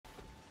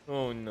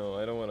Oh no,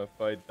 I don't want to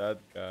fight that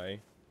guy.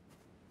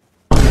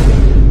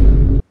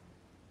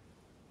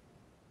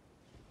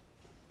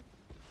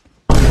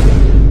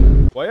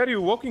 Why are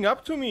you walking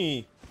up to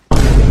me?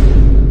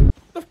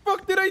 The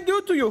fuck did I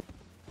do to you?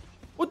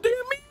 What do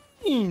you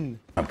mean?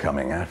 I'm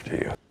coming after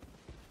you.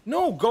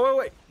 No, go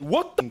away.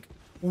 What the?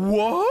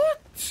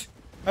 What?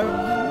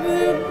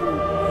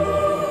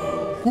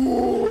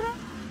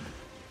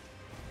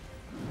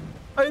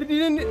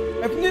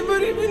 I've never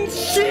even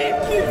seen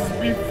this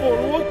before.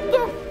 What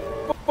the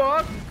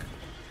fuck?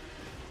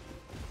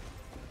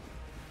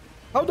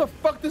 How the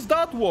fuck does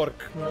that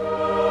work? Fuck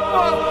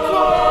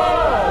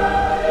off!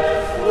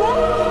 What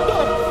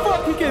the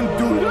fuck? He can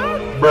do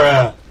that?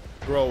 Bruh.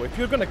 Bro, if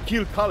you're gonna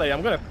kill Kale,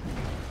 I'm gonna...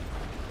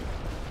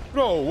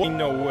 Bro, ain't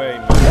no way,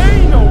 man.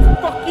 Ain't no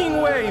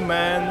fucking way,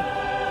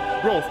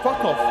 man. Bro,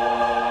 fuck off.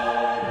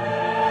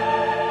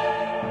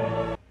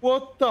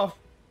 What the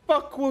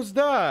fuck was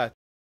that?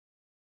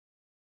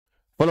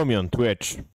 Follow me on Twitch.